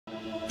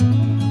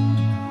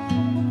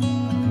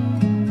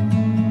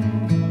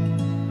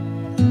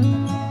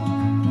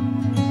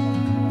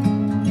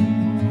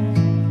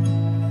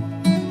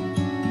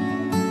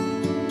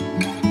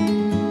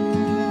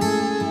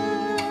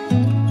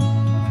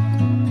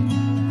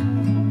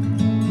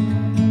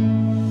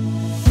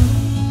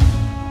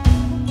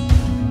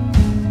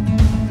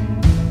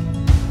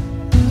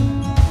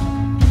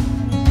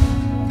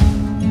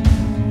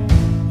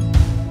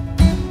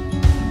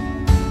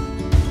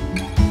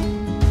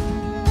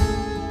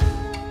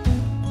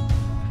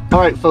All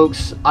right,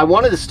 folks, I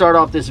wanted to start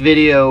off this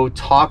video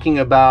talking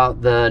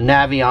about the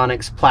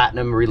Navionics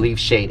Platinum Relief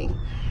Shading.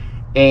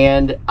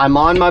 And I'm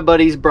on my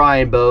buddy's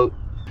Brian boat.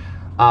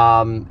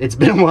 It's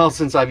been a while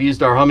since I've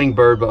used our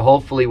Hummingbird, but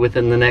hopefully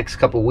within the next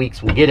couple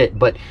weeks we'll get it.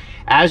 But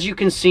as you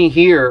can see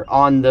here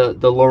on the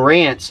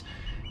Lowrance,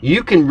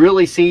 you can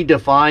really see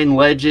defined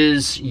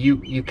ledges.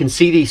 You can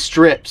see these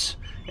strips.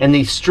 And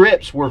these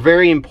strips were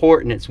very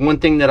important. It's one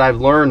thing that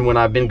I've learned when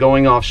I've been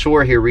going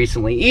offshore here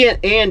recently,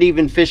 and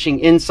even fishing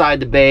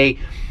inside the bay,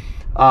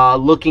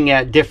 looking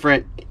at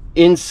different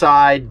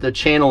inside the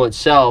channel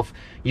itself.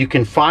 You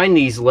can find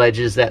these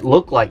ledges that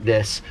look like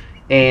this,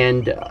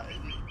 and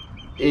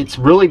it's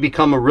really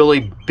become a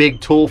really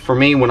big tool for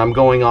me when I'm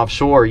going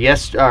offshore.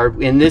 Yes,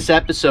 in this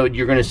episode,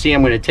 you're going to see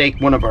I'm going to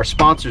take one of our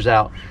sponsors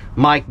out,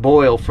 Mike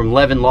Boyle from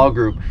Levin Law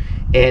Group.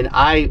 And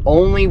I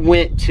only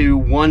went to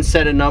one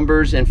set of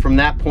numbers, and from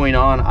that point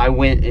on, I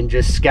went and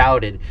just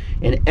scouted.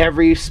 And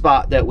every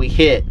spot that we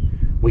hit,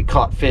 we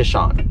caught fish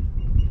on.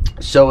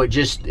 So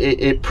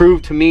it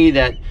proved to me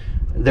that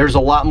there's a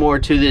lot more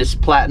to this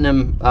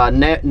Platinum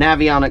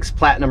Navionics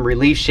Platinum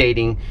Relief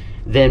Shading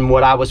than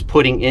what I was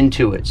putting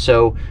into it.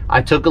 So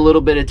I took a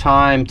little bit of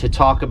time to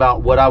talk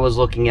about what I was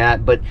looking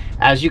at. But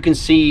as you can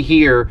see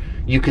here,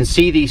 you can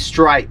see these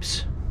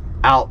stripes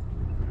out.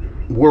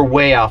 We're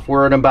way off.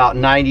 We're at about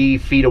 90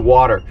 feet of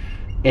water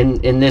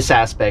in this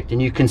aspect,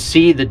 and you can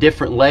see the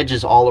different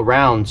ledges all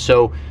around.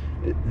 So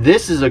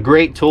this is a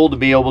great tool to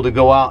be able to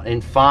go out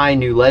and find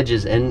new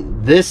ledges,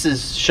 and this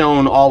is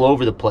shown all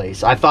over the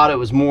place. I thought it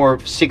was more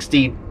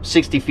 60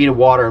 feet of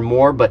water and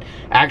more, but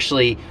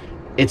actually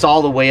it's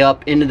all the way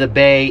up into the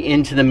bay,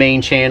 into the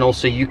main channel,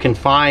 so you can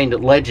find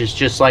ledges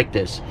just like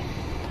this.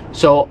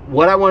 So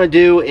what I want to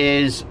do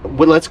is,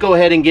 let's go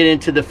ahead and get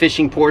into the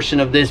fishing portion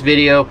of this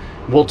video.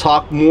 We'll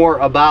talk more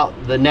about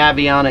the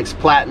Navionics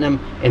Platinum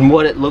and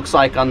what it looks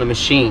like on the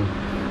machine.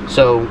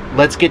 So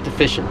let's get to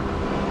fishing.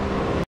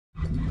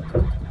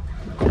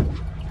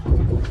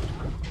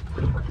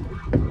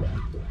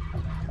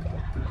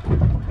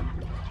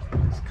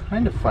 It's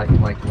kind of fighting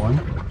like one.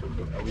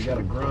 We got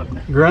a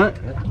grunt. Grunt?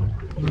 Yeah.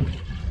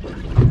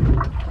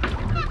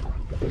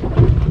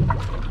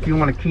 If you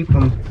want to keep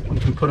them, you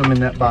can put them in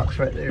that box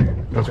right there.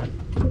 Okay.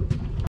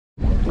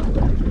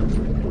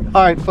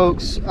 All right,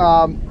 folks.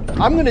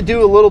 I'm going to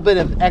do a little bit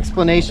of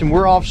explanation.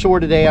 We're offshore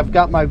today. I've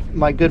got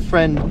my good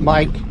friend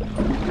Mike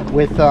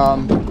with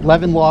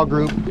Levin Law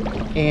Group,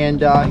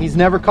 and he's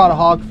never caught a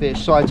hogfish.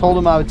 So I told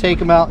him I would take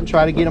him out and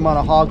try to get him on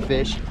a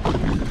hogfish.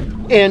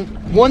 And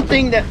one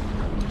thing that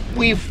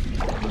we've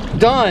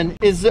done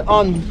is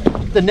on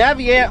the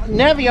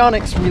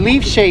Navionics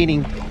Relief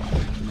Shading,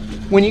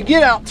 when you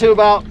get out to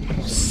about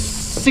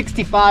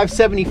 65,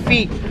 70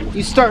 feet,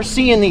 you start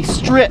seeing these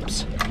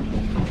strips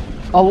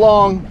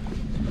along,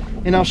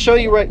 and I'll show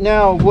you right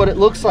now what it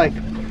looks like.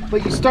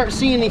 But you start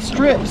seeing these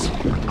strips,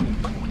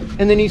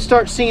 and then you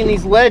start seeing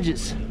these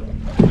ledges.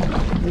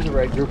 There's a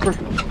red grouper.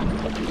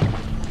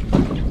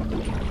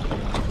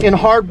 In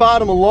hard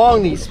bottom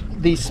along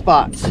these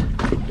spots.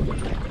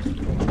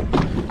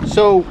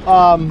 So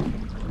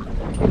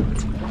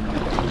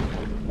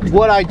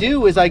what I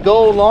do is I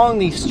go along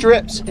these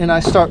strips and I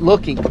start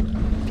looking,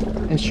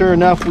 and sure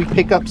enough we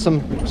pick up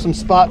some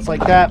spots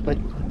like that. But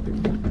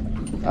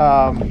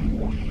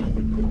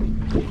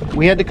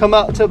we had to come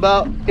out to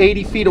about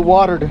 80 feet of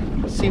water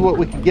to see what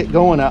we could get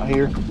going out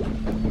here.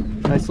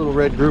 Nice little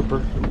red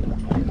grouper.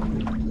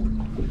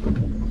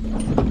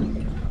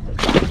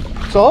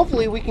 So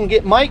hopefully we can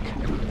get Mike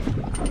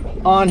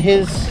on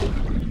his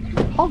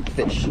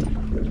hogfish.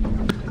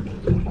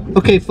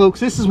 Okay folks,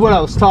 this is what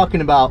I was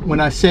talking about when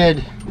I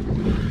said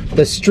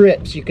the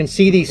strips. You can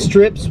see these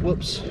strips,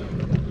 whoops,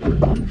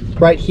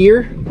 right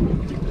here.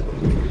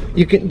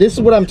 This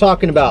is what I'm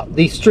talking about,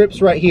 these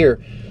strips right here.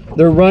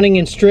 They're running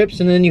in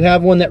strips, and then you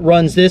have one that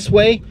runs this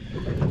way.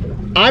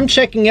 I'm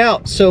checking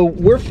out, so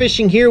we're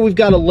fishing here. We've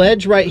got a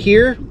ledge right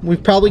here.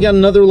 We've probably got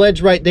another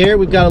ledge right there.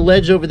 We've got a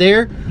ledge over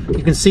there.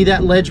 You can see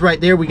that ledge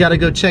right there. We got to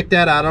go check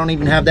that out. I don't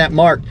even have that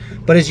marked.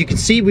 But as you can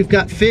see, we've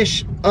got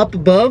fish up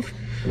above.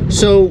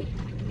 So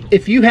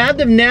if you have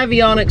the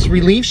Navionics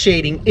Relief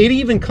Shading, it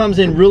even comes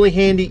in really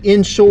handy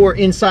inshore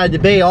inside the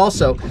bay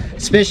also,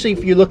 especially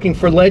if you're looking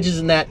for ledges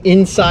in that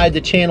inside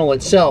the channel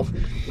itself.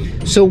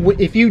 So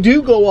if you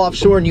do go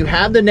offshore and you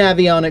have the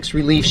Navionics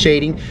Relief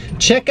Shading,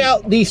 check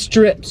out these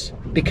strips,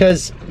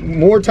 because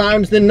more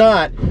times than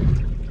not,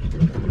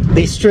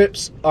 these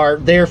strips are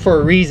there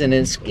for a reason,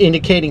 and it's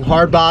indicating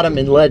hard bottom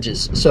and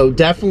ledges. So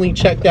definitely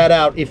check that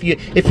out. If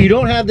you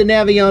don't have the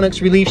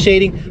Navionics Relief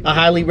Shading, I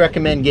highly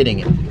recommend getting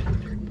it.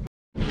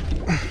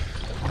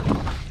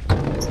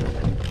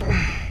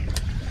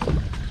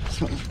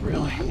 This one's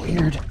really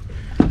weird.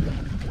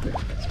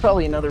 It's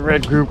probably another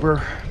red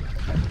grouper.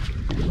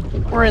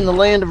 We're in the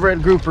land of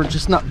red grouper,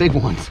 just not big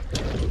ones.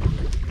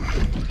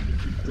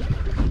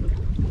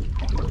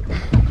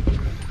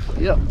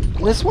 Yep,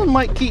 this one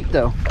might keep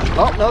though.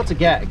 Oh no, it's a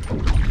gag.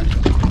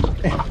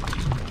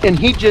 And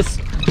he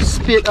just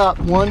spit up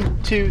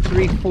 1, 2,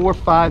 3, 4,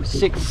 5,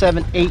 6,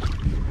 7, 8,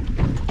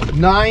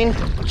 9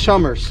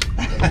 chummers.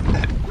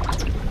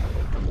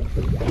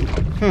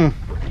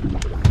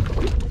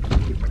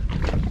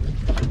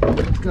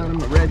 Got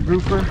him a red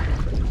grouper.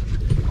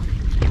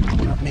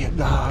 Got me a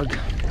dog.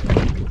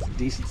 It's a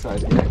decent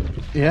sized guy.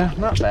 Yeah,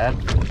 not bad.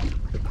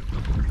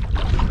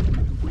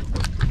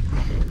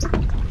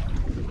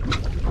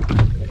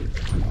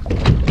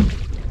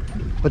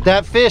 But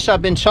that fish,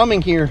 I've been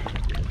chumming here,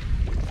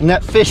 and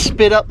that fish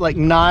spit up like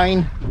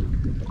 9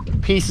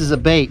 pieces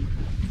of bait.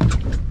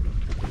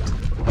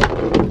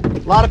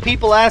 A lot of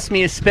people ask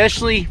me,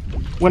 especially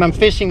when I'm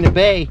fishing the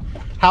bay,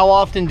 how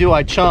often do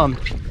I chum?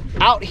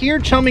 Out here,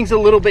 chumming's a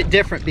little bit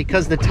different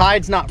because the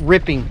tide's not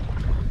ripping.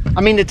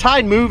 I mean, the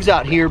tide moves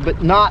out here,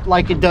 but not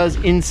like it does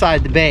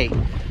inside the bay.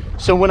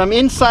 So when I'm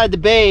inside the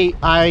bay,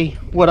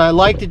 what I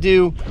like to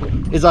do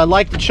is I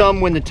like to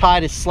chum when the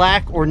tide is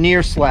slack or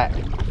near slack.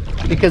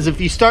 Because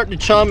if you start to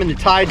chum and the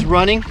tide's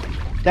running,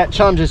 that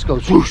chum just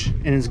goes whoosh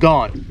and it's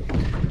gone.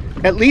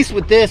 At least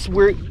with this,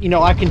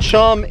 I can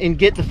chum and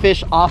get the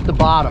fish off the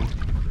bottom.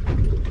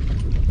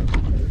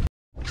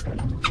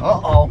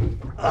 Uh-oh.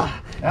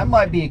 That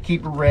might be a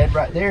keeper red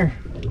right there.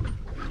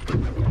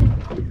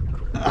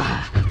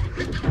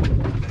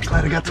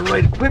 Glad I got the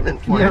right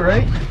equipment for Yeah, it.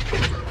 right?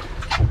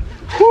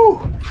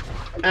 Whew!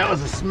 That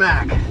was a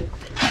smack.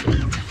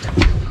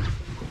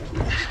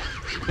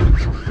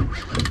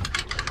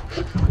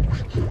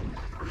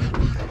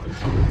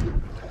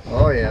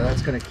 Oh yeah,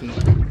 that's gonna keep.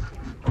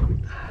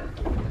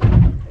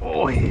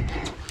 Oh yeah.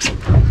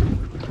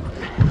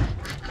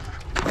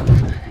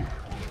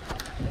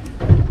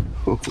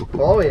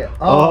 Oh yeah.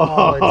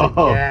 Oh, it's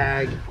a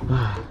gag.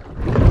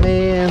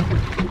 Man.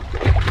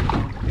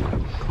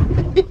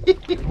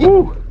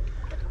 Whew.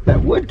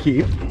 That would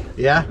keep.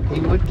 Yeah,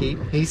 he would keep.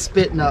 He's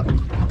spitting up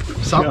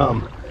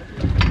something.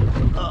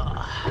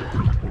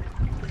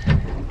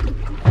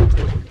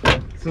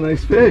 It's a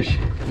nice fish.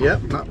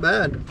 Yep, not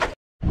bad.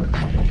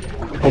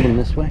 Hold him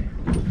this way.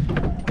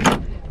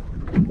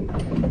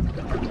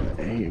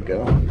 There you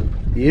go.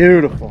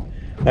 Beautiful.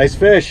 Nice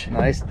fish.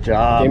 Nice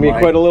job. Gave me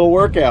Mike. quite a little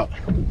workout.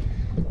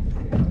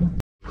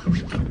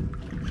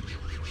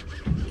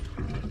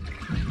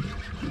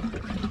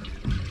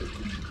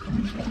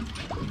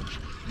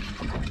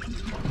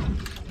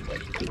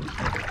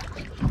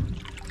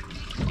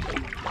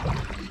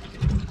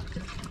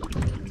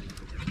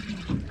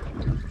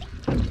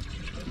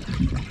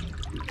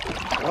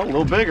 Oh, a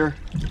little bigger.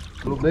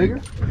 A little bigger?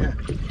 Yeah.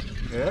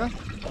 Yeah.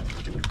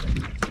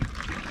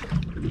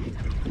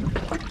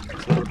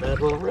 It's not a bad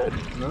little red.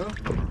 No.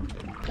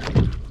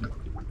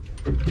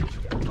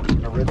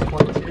 A red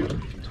 22?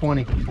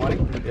 20.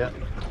 20? Yeah.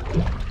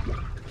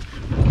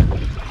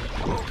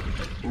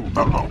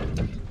 Uh-oh.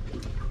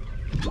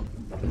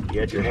 You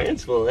got your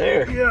hands full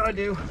there. Yeah, I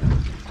do.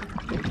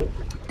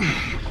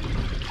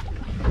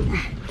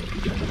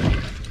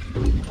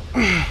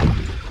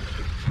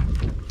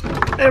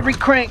 Every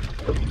crank,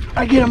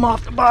 I get him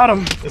off the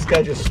bottom. This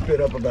guy just spit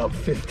up about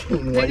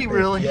 15 Did he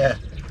really? Yeah.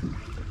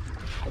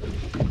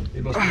 He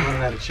must be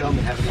running out of chum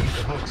and having to eat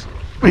the hooks.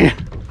 Yeah.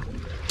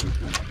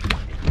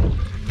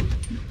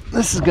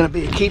 This is gonna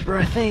be a keeper,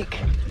 I think.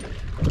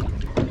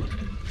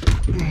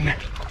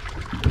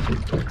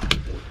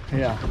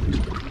 Yeah.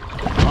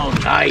 Oh,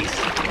 nice.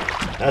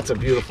 That's a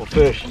beautiful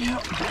fish.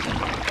 Yep.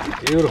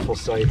 Beautiful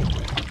sight.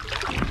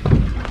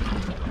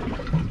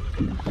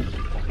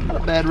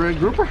 Not a bad red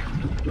grouper.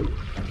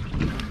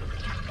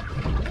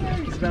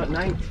 He's about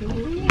 19.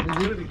 He's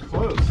really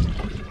close.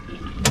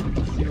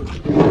 Let's see what we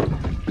do.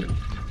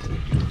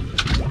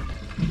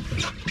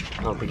 I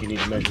don't think you need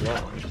to measure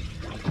that one.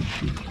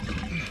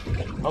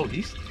 Oh,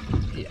 he's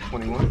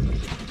 21.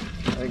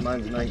 I think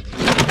mine's 19.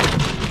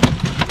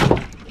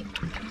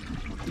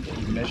 Can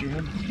you measure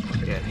him?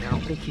 Yeah, I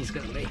don't think he's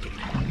gonna make it.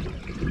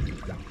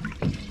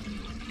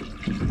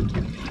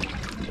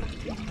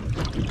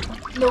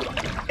 Nope,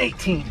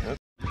 18.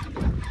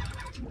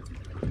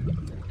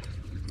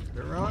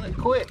 They're running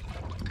quick.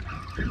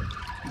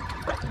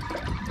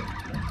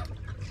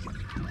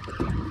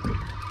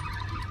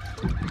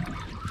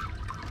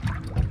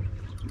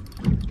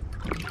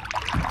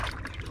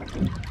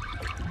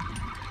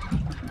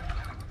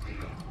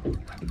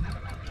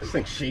 This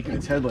thing's shaking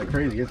its head like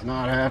crazy. It's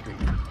not happy.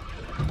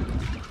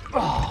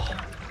 Oh,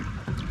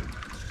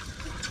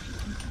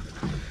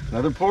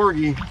 Another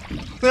porgy.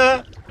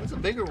 that's a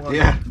bigger one.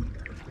 Yeah.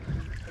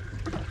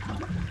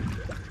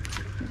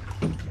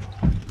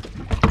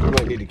 We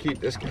might need to keep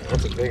this guy.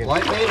 That's a big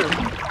one. White bait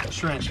or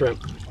shrimp? Shrimp.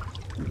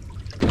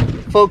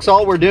 Folks,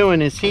 all we're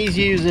doing is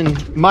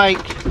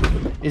Mike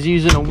is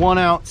using a 1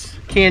 ounce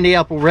candy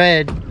apple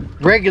red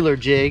regular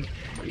jig,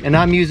 and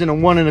I'm using a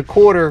 1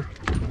 1/4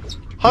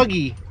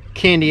 Huggy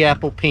candy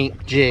apple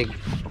pink jig.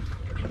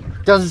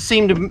 Doesn't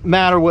seem to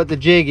matter what the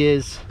jig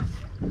is.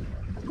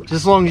 Just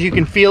as long as you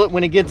can feel it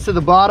when it gets to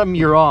the bottom,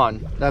 you're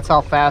on. That's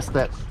how fast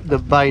the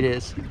bite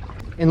is.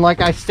 And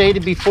like I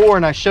stated before,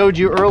 and I showed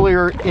you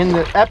earlier in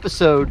the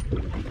episode,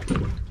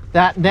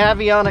 that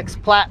Navionics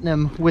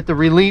Platinum with the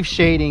relief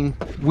shading,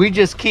 we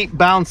just keep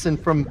bouncing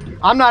from,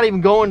 I'm not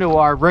even going to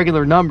our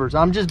regular numbers.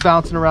 I'm just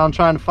bouncing around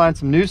trying to find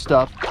some new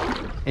stuff.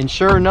 And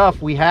sure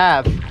enough, we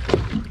have,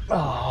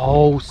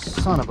 oh,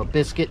 son of a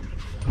biscuit.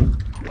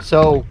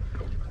 So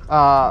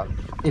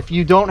if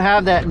you don't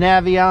have that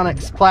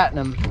Navionics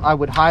Platinum, I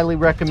would highly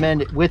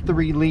recommend it with the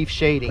relief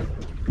shading.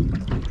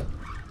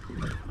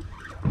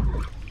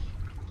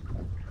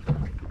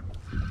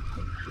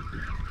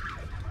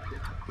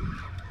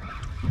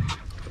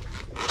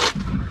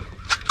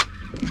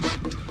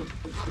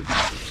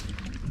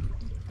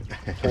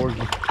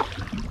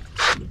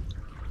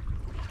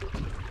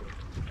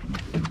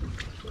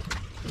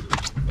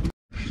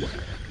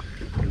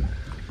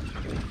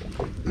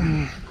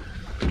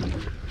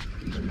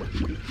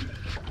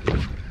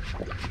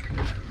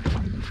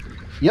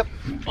 Yep.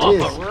 All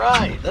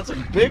right, that's a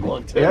big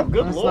one too. Yep,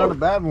 Good that's Lord. not a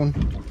bad one.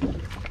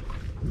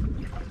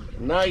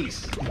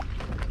 Nice.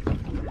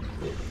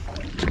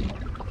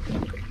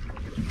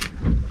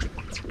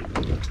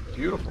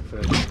 Beautiful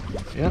fish.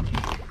 Yep.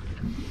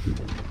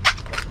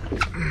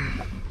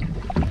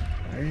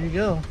 There you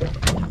go.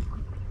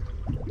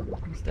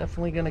 He's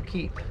definitely gonna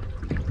keep.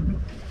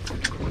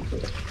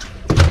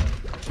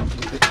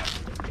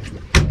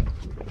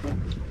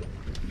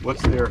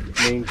 What's their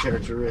main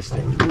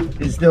characteristic?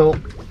 Is they'll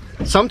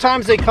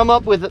sometimes they come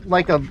up with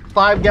like a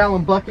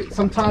 5-gallon bucket.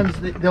 Sometimes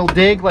they'll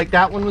dig like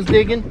that one was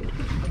digging.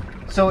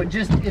 So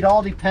it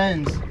all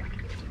depends.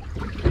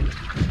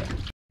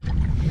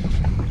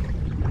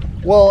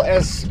 Well,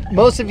 as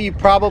most of you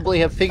probably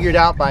have figured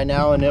out by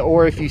now,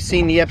 or if you've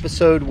seen the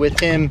episode with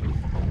him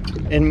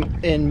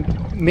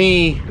and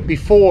me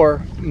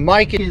before,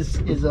 Mike is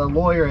a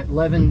lawyer at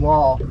Levin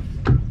Law,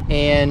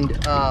 and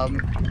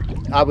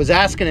I was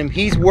asking him,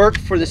 he's worked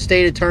for the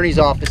state attorney's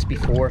office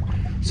before,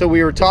 so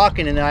we were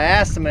talking, and I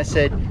asked him, I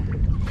said,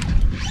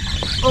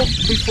 oh,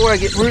 before I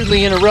get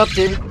rudely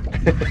interrupted,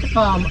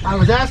 I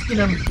was asking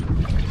him,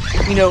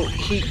 you know,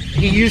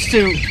 he used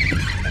to,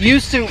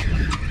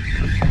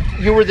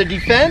 you were the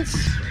defense?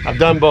 I've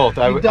done both.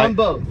 You've done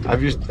both.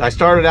 I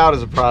started out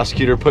as a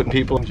prosecutor putting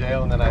people in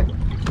jail, and then I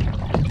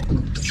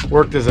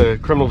worked as a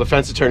criminal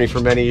defense attorney for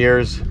many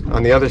years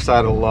on the other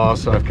side of the law,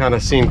 so I've kind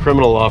of seen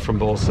criminal law from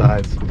both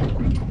sides.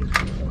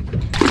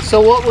 So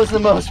what was the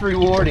most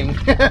rewarding?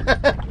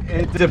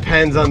 It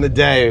depends on the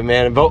day,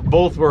 man.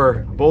 Both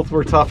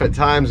were tough at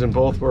times, and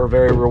both were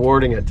very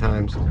rewarding at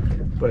times.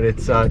 But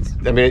it's I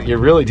mean, you're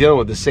really dealing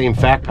with the same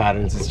fact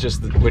patterns. It's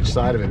just which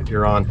side of it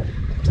you're on.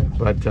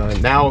 But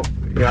now,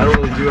 you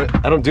know,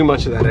 I don't do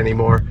much of that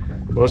anymore.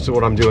 Most of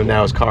what I'm doing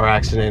now is car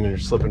accident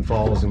and slip and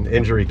falls and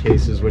injury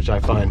cases, which I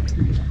find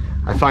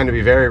to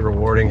be very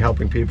rewarding,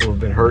 helping people who've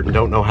been hurt and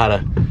don't know how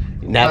to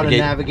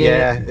navigate.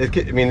 Yeah,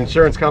 I mean,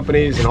 insurance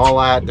companies and all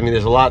that. I mean,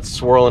 there's a lot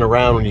swirling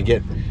around when you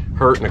get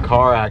hurt in a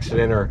car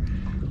accident, or,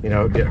 you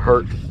know, get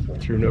hurt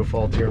through no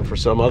fault of your own for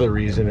some other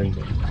reason,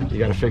 and you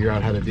got to figure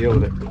out how to deal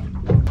with it.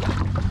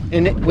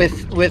 And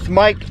with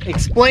Mike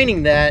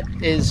explaining that,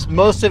 is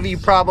most of you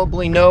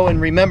probably know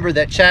and remember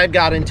that Chad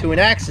got into an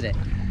accident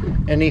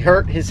and he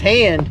hurt his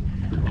hand,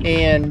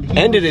 and he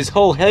ended his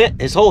whole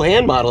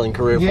hand modeling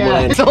career.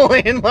 Yeah, his whole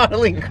hand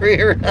modeling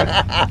career.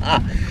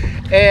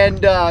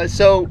 And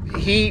so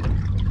he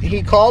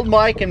called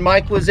Mike, and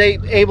Mike was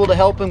able to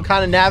help him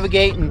kind of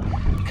navigate and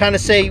kind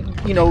of say,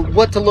 you know,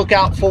 what to look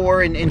out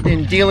for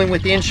in dealing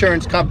with the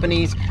insurance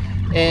companies.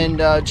 And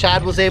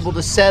Chad was able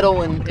to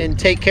settle and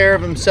take care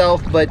of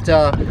himself. But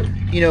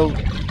you know,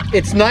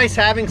 it's nice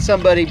having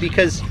somebody,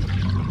 because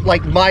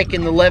like Mike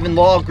in the Levin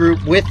Law Group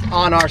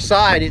on our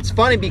side. It's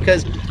funny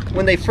because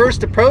when they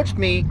first approached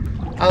me,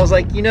 I was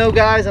like, you know,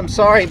 guys, I'm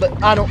sorry,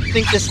 but I don't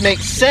think this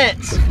makes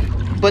sense.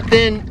 But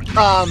then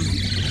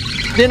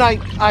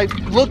I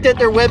looked at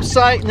their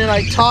website, and then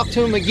I talked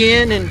to them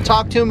again and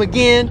talked to them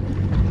again,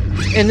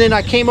 and then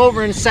I came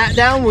over and sat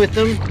down with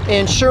them,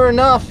 and sure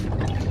enough,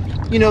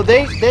 you know,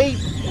 they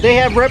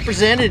have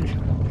represented,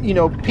 you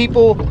know,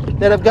 people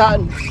that have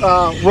gotten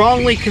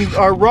wrongly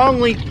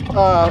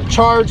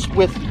charged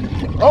with,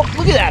 oh,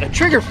 look at that, a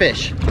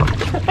triggerfish,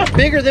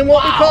 bigger than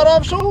what we caught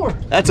offshore.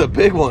 That's a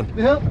big one.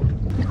 Yep.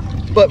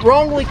 But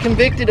wrongly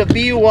convicted of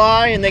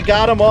BUI, and they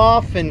got him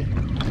off, and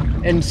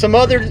some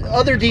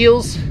other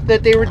deals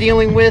that they were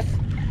dealing with.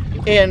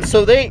 And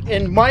so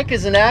Mike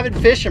is an avid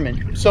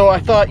fisherman. So I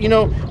thought, you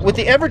know, with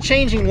the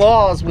ever-changing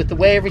laws, with the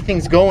way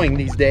everything's going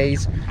these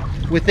days,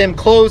 with them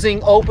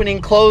closing,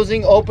 opening,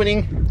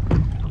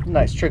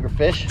 nice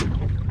triggerfish,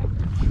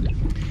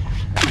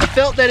 I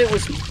felt that it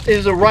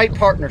was a right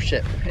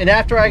partnership. And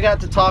after I got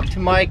to talk to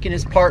Mike and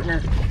his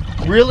partner,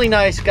 really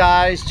nice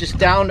guys, just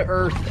down to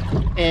earth.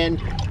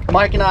 And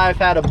Mike and I have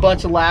had a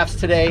bunch of laughs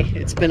today.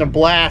 It's been a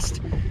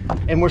blast.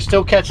 And we're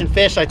still catching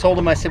fish. I told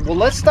him, I said, well,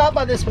 let's stop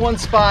by this one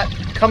spot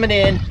coming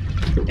in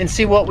and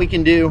see what we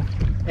can do.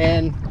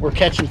 And we're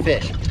catching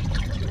fish.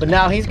 But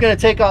now he's going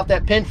to take off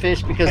that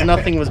pinfish because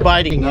nothing was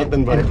biting it,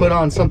 and put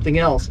on something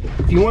else.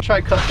 If you want to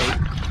try cut bait,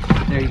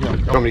 there you go.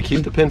 You want me to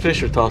keep the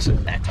pinfish or toss it?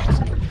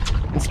 Toss it.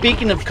 And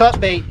speaking of cut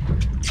bait,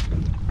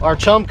 our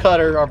chum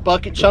cutter, our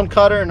bucket chum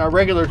cutter and our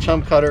regular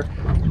chum cutter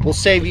will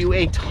save you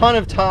a ton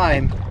of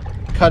time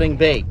cutting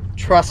bait.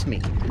 Trust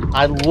me,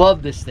 I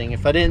love this thing.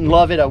 If I didn't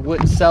love it, I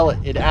wouldn't sell it.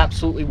 It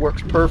absolutely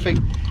works perfect.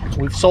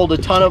 We've sold a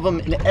ton of them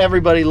and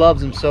everybody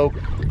loves them. So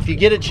if you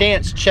get a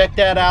chance, check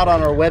that out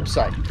on our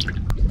website.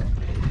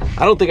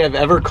 I don't think I've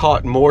ever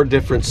caught more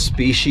different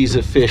species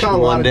of fish in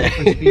one day.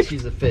 Different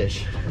species of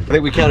fish. I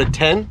think we counted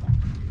 10.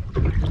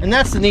 And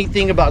that's the neat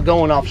thing about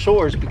going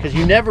offshore, is because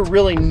you never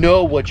really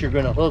know what you're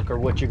going to hook or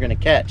what you're going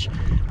to catch.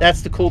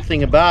 That's the cool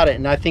thing about it.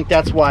 And I think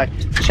that's why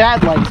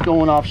Chad likes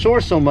going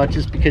offshore so much,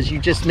 is because you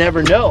just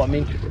never know. I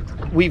mean,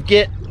 we've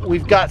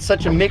got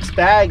such a mixed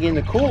bag in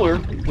the cooler,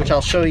 which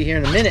I'll show you here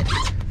in a minute,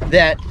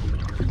 that,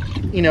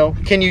 you know,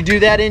 can you do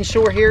that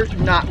inshore here?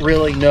 Not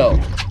really, no.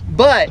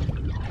 But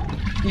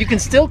you can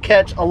still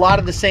catch a lot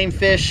of the same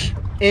fish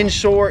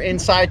inshore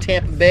inside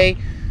Tampa Bay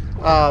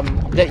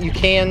that you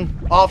can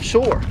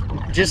offshore.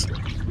 Just,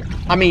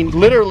 I mean,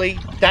 literally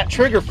that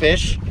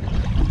triggerfish,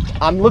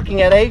 I'm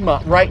looking at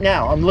Egmont right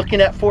now. I'm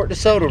looking at Fort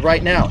DeSoto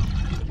right now.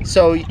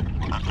 So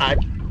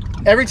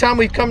every time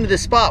we've come to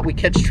this spot, we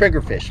catch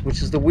triggerfish,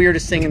 which is the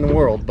weirdest thing in the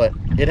world, but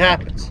it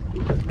happens.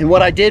 And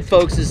what I did,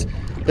 folks, is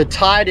the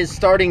tide is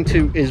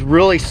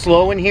really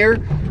slow in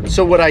here.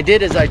 So what I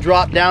did is I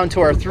dropped down to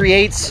our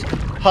 3/8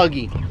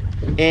 Huggy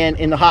and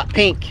in the hot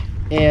pink,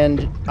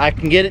 and I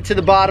can get it to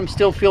the bottom,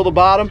 still feel the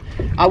bottom.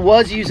 I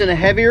was using a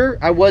heavier,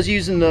 I was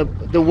using the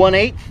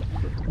 1/8,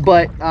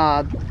 but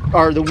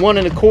or the 1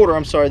 1/4,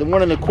 I'm sorry, the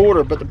 1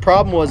 1/4, but the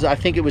problem was I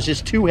think it was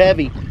just too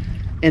heavy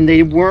and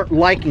they weren't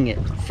liking it.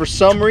 For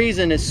some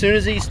reason, as soon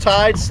as these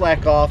tides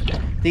slack off,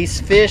 these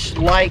fish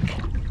like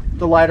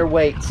the lighter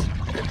weights.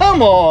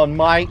 Come on,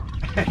 Mike.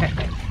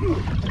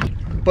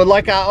 But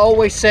like I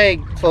always say,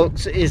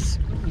 folks, is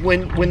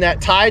when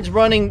that tide's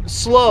running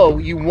slow,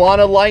 you want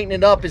to lighten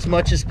it up as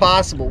much as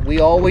possible. We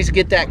always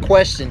get that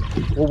question,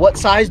 well, what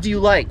size do you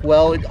like?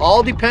 Well, it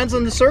all depends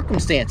on the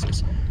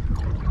circumstances.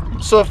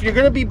 So if you're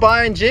going to be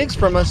buying jigs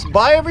from us,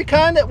 buy every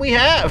kind that we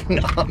have.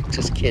 No, I'm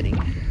just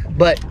kidding.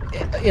 But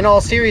in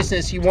all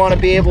seriousness, you want to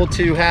be able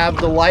to have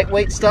the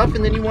lightweight stuff,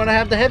 and then you want to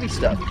have the heavy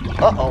stuff.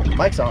 Uh-oh,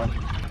 mic's on.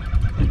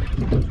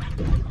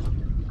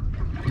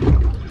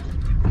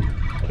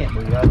 Can't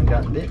believe I haven't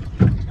gotten bit.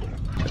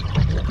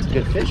 It's a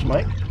good fish,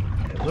 Mike.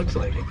 It looks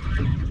like it.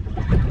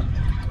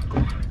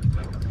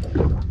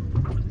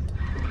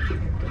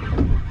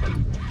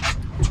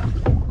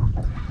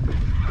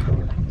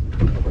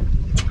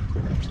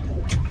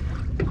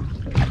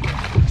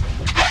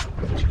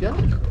 What you got?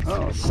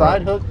 Oh,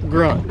 side hook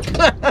grunt.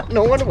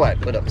 No wonder why I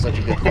put up such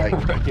a good fight.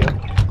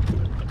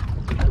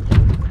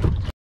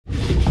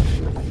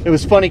 It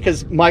was funny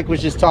because Mike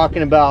was just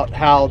talking about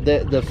how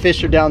the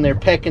fish are down there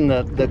pecking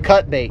the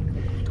cut bait.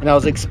 And I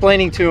was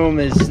explaining to him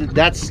is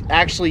that's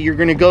actually, you're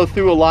going to go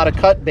through a lot of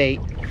cut bait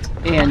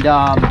and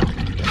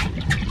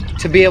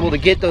to be able to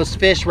get those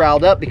fish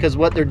riled up, because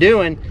what they're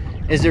doing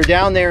is they're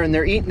down there and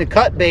they're eating the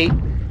cut bait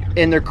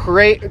and they're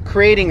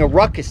creating a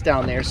ruckus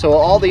down there. So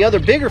all the other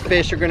bigger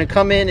fish are going to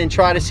come in and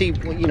try to see,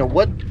 you know,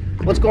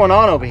 what's going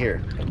on over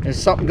here.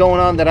 There's something going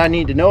on that I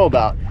need to know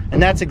about.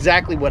 And that's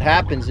exactly what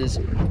happens. Is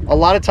a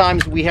lot of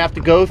times we have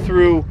to go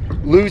through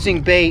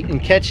losing bait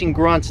and catching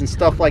grunts and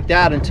stuff like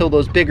that until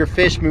those bigger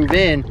fish move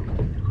in.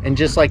 And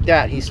just like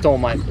that, he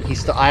stole I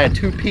had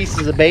 2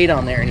 pieces of bait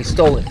on there and he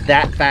stole it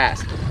that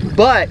fast.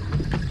 But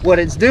what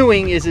it's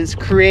doing is it's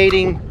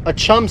creating a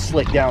chum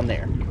slick down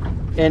there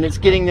and it's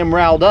getting them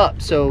riled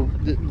up. So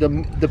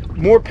the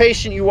more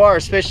patient you are,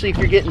 especially if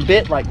you're getting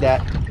bit like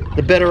that,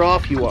 the better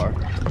off you are.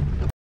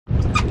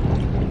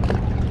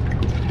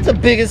 It's the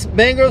biggest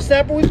mangrove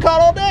snapper we've caught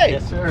all day.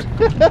 Yes, sir.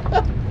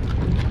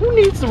 Who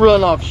needs to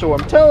run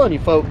offshore? I'm telling you,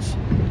 folks,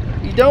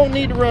 you don't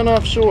need to run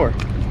offshore.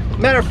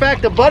 Matter of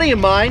fact, a buddy of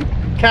mine,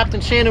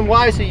 Captain Shannon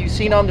Wise, who you've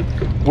seen on the,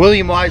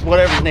 William Wise,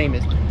 whatever his name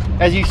is,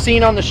 as you've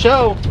seen on the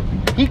show,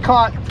 he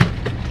caught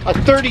a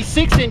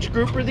 36-inch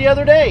grouper the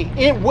other day,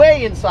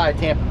 way inside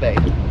Tampa Bay.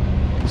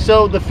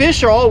 So the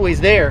fish are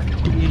always there.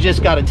 You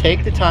just got to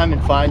take the time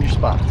and find your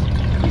spots.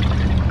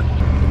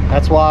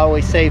 That's why I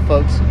always say,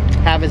 folks,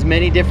 have as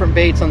many different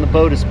baits on the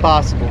boat as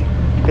possible,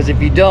 because if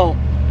you don't,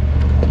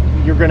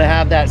 you're going to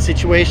have that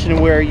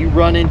situation where you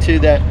run into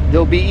that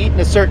they'll be eating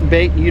a certain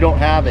bait and you don't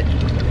have it.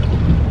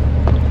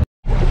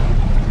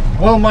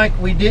 Well, Mike,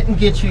 we didn't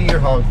get you your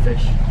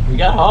hogfish. We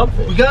got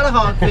hogfish. We got a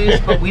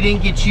hogfish, but we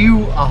didn't get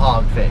you a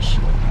hogfish.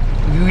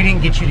 We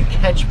didn't get you to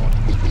catch one.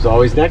 There's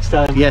always next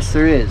time. Yes,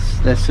 there is.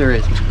 Yes, there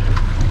is.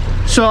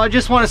 So I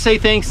just want to say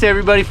thanks to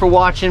everybody for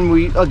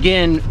watching.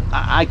 Again,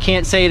 I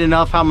can't say it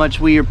enough how much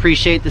we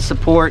appreciate the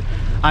support.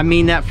 I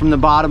mean that from the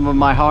bottom of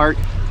my heart.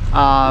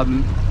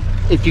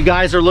 If you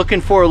guys are looking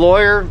for a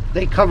lawyer,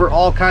 they cover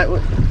all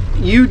kinds.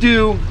 You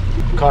do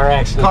car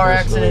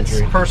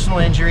accidents, personal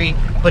injury,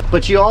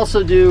 but you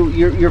also do,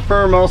 your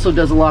firm also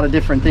does a lot of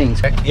different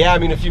things. Yeah, I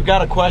mean, if you've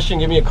got a question,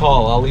 give me a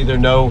call. I'll either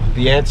know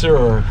the answer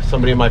or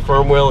somebody in my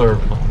firm will, or,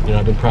 you know,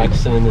 I've been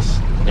practicing in this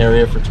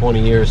area for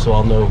 20 years, so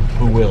I'll know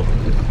who will.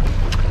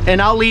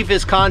 And I'll leave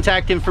his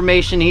contact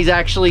information. He's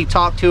actually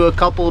talked to a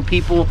couple of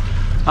people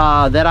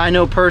that I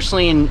know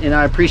personally, and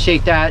I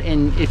appreciate that.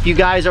 And if you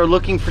guys are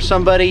looking for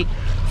somebody,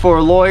 for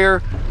a lawyer,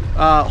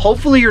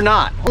 hopefully you're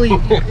not.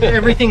 Hopefully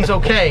everything's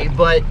okay,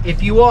 but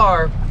if you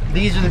are,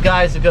 these are the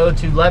guys that go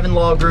to Levin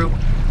Law Group.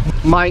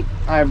 Mike,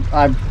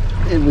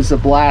 it was a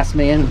blast,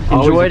 man.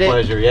 Enjoyed it.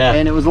 Pleasure, yeah.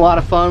 And it was a lot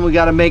of fun. We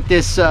got to make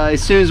this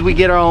as soon as we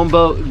get our own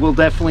boat. We'll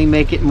definitely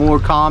make it more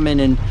common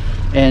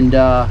and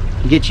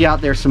get you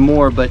out there some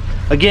more. But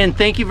again,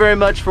 thank you very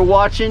much for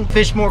watching.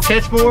 Fish more,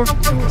 catch more,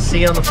 and we'll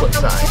see you on the flip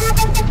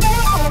side.